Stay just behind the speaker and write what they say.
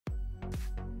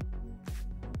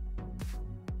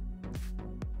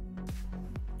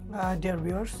Dear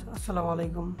viewers, আসসালামু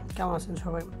আলাইকুম। কেমন আছেন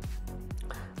সবাই?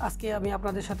 আজকে আমি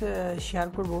আপনাদের সাথে শেয়ার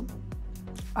করব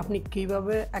আপনি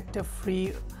কিভাবে একটা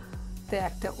ফ্রিতে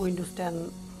একটা উইন্ডোজ 10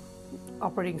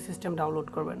 অপারেটিং সিস্টেম ডাউনলোড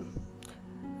করবেন,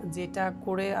 যেটা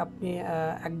করে আপনি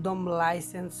একদম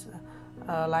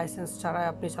লাইসেন্স ছাড়াই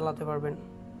আপনি চালাতে পারবেন।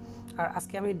 আর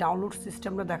আজকে আমি ডাউনলোড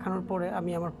সিস্টেমটা দেখানোর পরে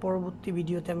আমি আমার পরবর্তী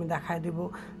ভিডিওতে আমি দেখায় দেব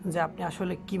যে আপনি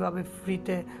আসলে কিভাবে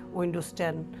ফ্রিতে উইন্ডোজ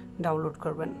 10 ডাউনলোড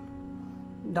করবেন।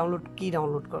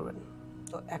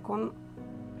 তো এখন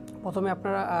প্রথমে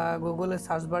আপনারা গুগলে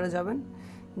সার্চ বারে যাবেন,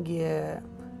 গিয়ে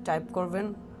টাইপ করবেন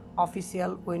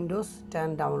অফিসিয়াল উইন্ডোজ 10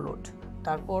 ডাউনলোড,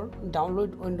 তারপর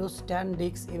download Windows 10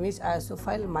 disk image ISO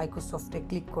file মাইক্রোসফটে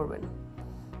click করবেন।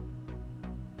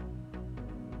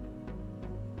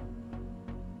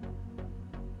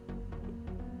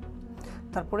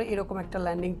 তারপরে এরকম একটা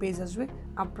ল্যান্ডিং পেজ আসবে।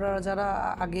 আপনারা যারা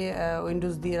আগে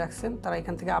উইন্ডোজ দিয়ে রাখছেন তারা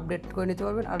এখান থেকে আপডেট করে নিতে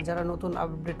পারবেন, আর যারা নতুন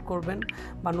আপডেট করবেন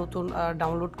বা নতুন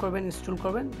ডাউনলোড করবেন, ইনস্টল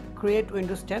করবেন, ক্রিয়েট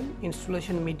উইন্ডোজ 10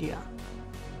 ইনস্টলেশন মিডিয়া।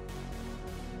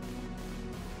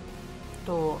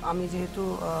 তো আমি যেহেতু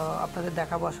আপনাদের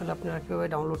দেখাবো আসলে আপনারা কীভাবে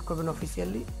ডাউনলোড করবেন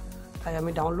অফিসিয়ালি, তাই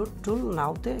আমি ডাউনলোড টুল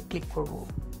নাওতে ক্লিক করব।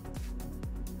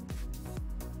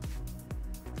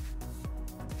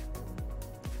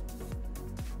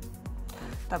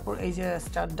 তারপর এই যে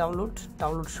স্টার্ট ডাউনলোড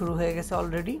শুরু হয়ে গেছে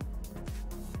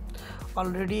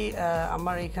অলরেডি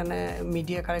আমার এখানে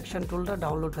মিডিয়া কারেকশন টুলটা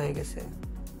ডাউনলোড হয়ে গেছে।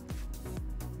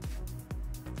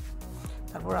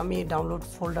 তারপর আমি ডাউনলোড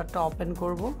ফোল্ডারটা ওপেন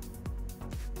করব।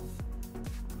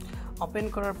 ওপেন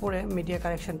করার পরে মিডিয়া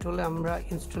কারেকশন টুলে আমরা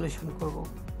ইনস্টলেশন করব।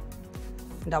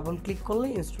 ডাবল ক্লিক করলে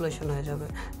ইনস্টলেশন হয়ে যাবে।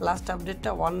 লাস্ট আপডেটটা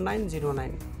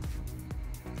 1909।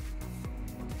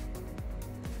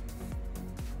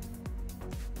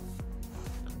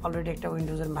 অলরেডি একটা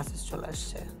উইন্ডোজের মেসেজ চলে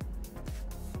আসছে।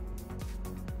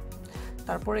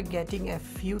 তারপরে getting a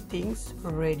few things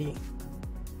ready.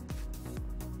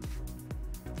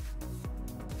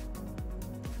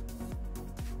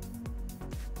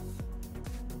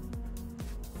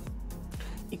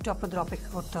 একটু আপনাদের অপেক্ষা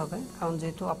করতে হবে, কারণ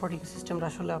যেহেতু অপারেটিং সিস্টেমটা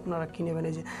আসলে আপনারা কিনেবেন,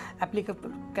 এই যে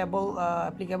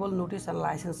applicable notice and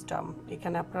licence term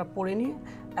এখানে আপনারা পড়ে নিয়ে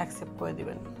অ্যাকসেপ্ট করে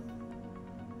দিবেন।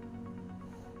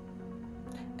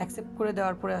 অ্যাকসেপ্ট করে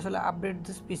দেওয়ার পরে আসলে আপডেট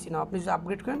দিস পিসি না, আপনি যদি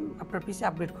আপগ্রেড করেন আপনার পিসি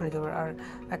আপগ্রেড করে নিতে পারবেন।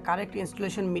 আর correct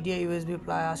installation media USB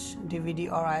plus DVD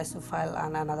or ISO file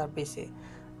and another পিসি,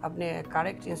 আপনি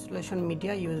correct installation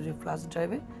media USB plus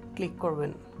ড্রাইভে ক্লিক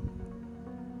করবেন।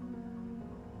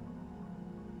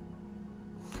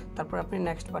 তারপর আপনি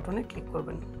নেক্সট বাটনে ক্লিক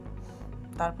করবেন।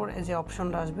 তারপর এই যে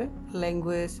অপশনটা আসবে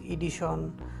ল্যাঙ্গুয়েজ, এডিশন,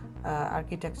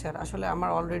 আর্কিটেকচার, আসলে আমার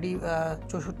অলরেডি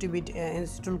 64 বিট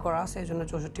ইনস্টল করা আছে, এই জন্য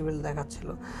 64 বিট দেখাচ্ছিল।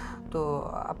 তো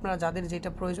আপনারা যাদের যেটা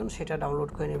প্রয়োজন সেটা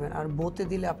ডাউনলোড করে নেবেন। আর বোতে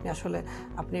দিলে আপনি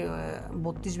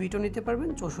 32 বিটও নিতে পারবেন,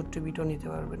 64 বিটও নিতে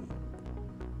পারবেন।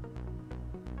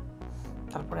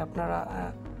 তারপরে আপনারা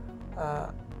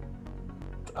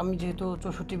আমি যেহেতু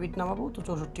 64 বিট নামাবো, তো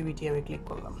 64 বিটই আমি ক্লিক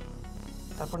করলাম।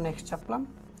 তারপর নেক্সট চাপলাম।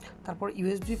 তারপর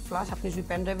ইউএসবি ফ্ল্যাশ, আপনি যদি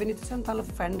পেন ড্রাইভে নিতে চান তাহলে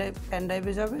পেন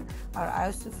ড্রাইভে যাবে, আর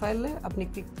আইএসও ফাইলে আপনি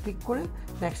ক্লিক করে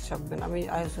নেক্সট চাপবেন। আমি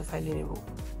আইএসও ফাইলে নেব।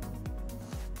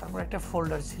 তারপর একটা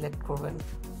ফোল্ডার সিলেক্ট করবেন।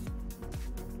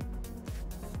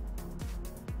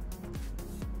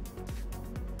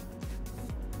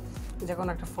 যখন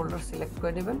একটা ফোল্ডার সিলেক্ট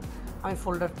করে নেবেন, আমি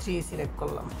ফোল্ডার 3 সিলেক্ট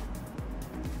করলাম।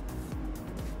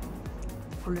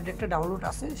 অলরেডি একটা ডাউনলোড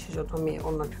আছে, সেজন্য আমি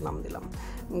অন্য একটা নাম দিলাম,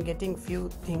 গেটিং ফিউ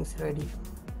থিংস রেডি।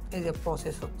 এই যে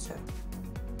প্রসেস হচ্ছে,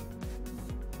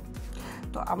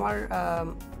 তো আমার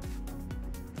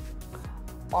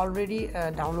অলরেডি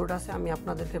ডাউনলোড আছে, আমি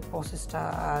আপনাদেরকে প্রসেসটা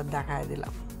দেখায়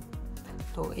দিলাম।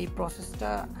 তো এই প্রসেসটা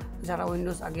যারা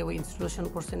উইন্ডোজ আগে ইনস্টলেশন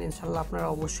করছেন ইনশাল্লাহ আপনারা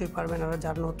অবশ্যই পারবেন, আর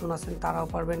যারা নতুন আছেন তারাও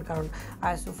পারবেন, কারণ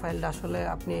আইএসও ফাইলটা আসলে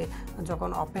আপনি যখন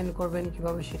ওপেন করবেন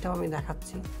কীভাবে সেটাও আমি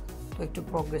দেখাচ্ছি। তো একটু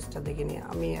প্রোগ্রেসটা দেখে নিয়ে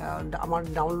আমি আমার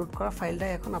ডাউনলোড করা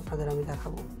ফাইলটাই এখন আপনাদের আমি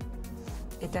দেখাবো।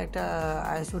 এটা একটা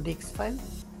আইএসও ডিস্ক ফাইল।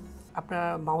 আপনারা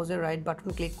মাউজের রাইট বাটন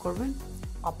ক্লিক করবেন,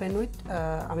 ওপেন উইথ,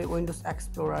 আমি উইন্ডোজ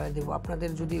এক্সপ্লোরারে দেবো। আপনাদের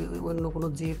যদি অন্য কোনো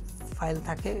জিপ ফাইল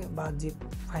থাকে বা জিপ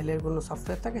ফাইলের কোনো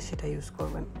সফটওয়্যার থাকে সেটা ইউজ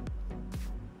করবেন।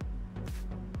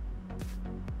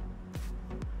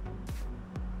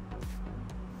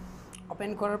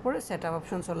 ওপেন করার পরে সেটআপ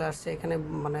অপশন চলে আসছে। এখানে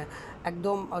মানে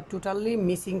একদম টোটালি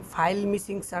ফাইল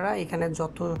মিসিং ছাড়া এখানে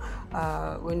যত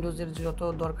উইন্ডোজের যত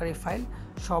দরকারি ফাইল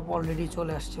সব অলরেডি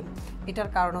চলে আসছে। এটার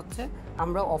কারণ হচ্ছে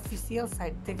আমরা অফিসিয়াল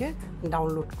সাইট থেকে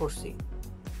ডাউনলোড করছি।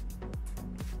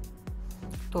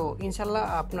 তো ইনশাল্লাহ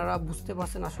আপনারা বুঝতে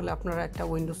পারছেন আসলে আপনারা একটা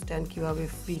উইন্ডোজ 10 কীভাবে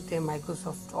ফ্রিতে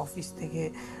মাইক্রোসফট অফিস থেকে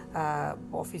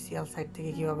অফিসিয়াল সাইট থেকে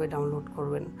কীভাবে ডাউনলোড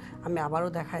করবেন। আমি আবারও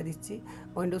দেখায় দিচ্ছি।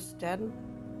 উইন্ডোজ 10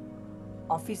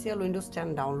 অফিসিয়াল উইন্ডোজ 10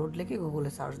 ডাউনলোড লিখে গুগলে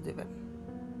সার্চ দেবেন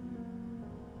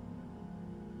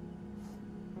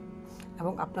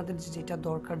এবং আপনাদের যেটা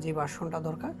দরকার, যে ভার্সনটা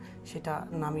দরকার সেটা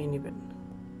নামিয়ে নেবেন।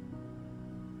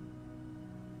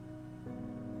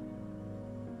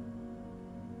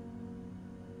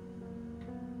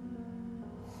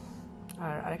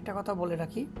 আর আরেকটা কথা বলে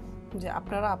রাখি যে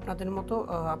আপনারা আপনাদের মতো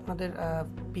আপনাদের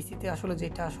পিসিতে আসলে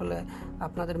যেটা আসলে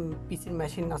আপনাদের পিসির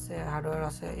মেশিন আছে, হার্ডওয়্যার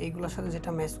আছে, এইগুলোর সাথে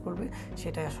যেটা ম্যাচ করবে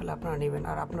সেটাই আসলে আপনারা নেবেন।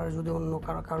 আর আপনারা যদি অন্য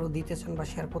কারো দিতে চান বা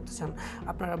শেয়ার করতে চান,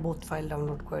 আপনারা বোথ ফাইল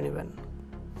ডাউনলোড করে নেবেন।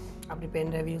 আপনি পেন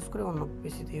ড্রাইভ ইউজ করে অন্য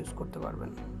পিসিতে ইউজ করতে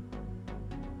পারবেন।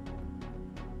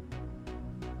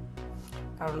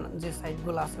 কারণ যে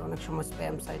সাইটগুলো আছে অনেক সময়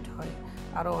স্প্যাম সাইট হয়,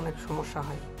 আরও অনেক সমস্যা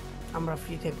হয়। আমরা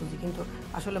ফ্রিতে খুঁজি, কিন্তু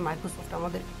আসলে মাইক্রোসফট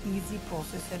আমাদের ইজি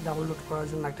প্রসেসে ডাউনলোড করার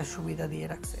জন্য একটা সুবিধা দিয়ে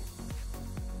রাখছে।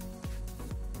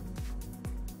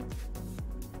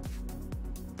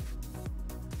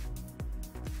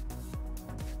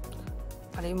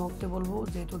 আর এই মুহূর্তে বলবো,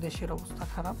 যেহেতু দেশের অবস্থা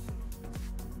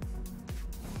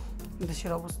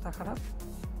খারাপ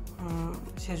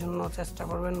সেজন্য চেষ্টা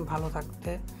করবেন ভালো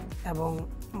থাকতে এবং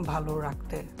ভালো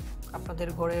রাখতে। আপনাদের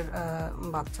ঘরের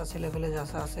বাচ্চা ছেলেপেলে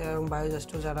যারা আছে এবং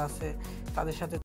বয়োজ্যেষ্ঠ যারা আছে তাদের সাথে